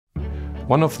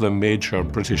one of the major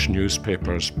British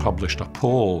newspapers published a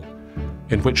poll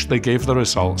in which they gave the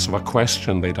results of a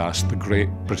question they'd asked the great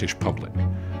British public.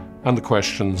 And the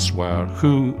questions were,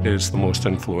 who is the most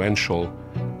influential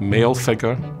male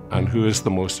figure and who is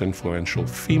the most influential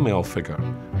female figure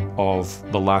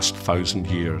of the last 1,000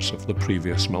 years of the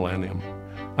previous millennium?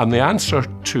 And the answer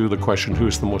to the question, who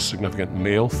is the most significant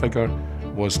male figure,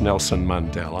 was Nelson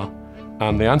Mandela.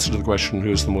 And the answer to the question,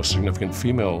 who is the most significant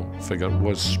female figure,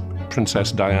 was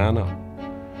Princess Diana.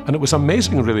 And it was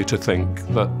amazing really to think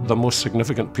that the most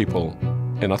significant people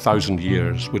in 1,000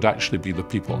 years would actually be the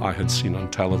people I had seen on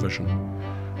television.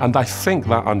 And I think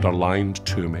that underlined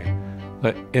to me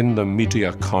that in the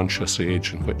media conscious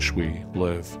age in which we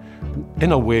live,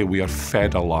 in a way we are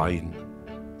fed a line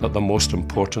that the most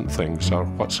important things are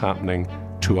what's happening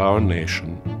to our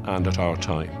nation and at our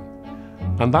time.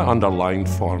 And that underlined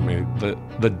for me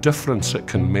the difference it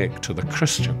can make to the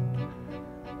Christian,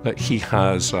 that he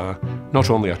has not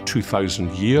only a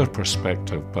 2,000-year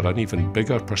perspective, but an even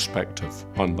bigger perspective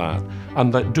on that.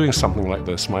 And that doing something like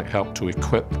this might help to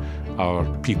equip our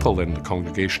people in the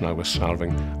congregation I was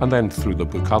serving, and then through the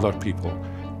book other people,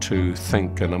 to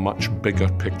think in a much bigger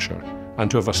picture and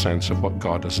to have a sense of what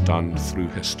God has done through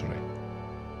history.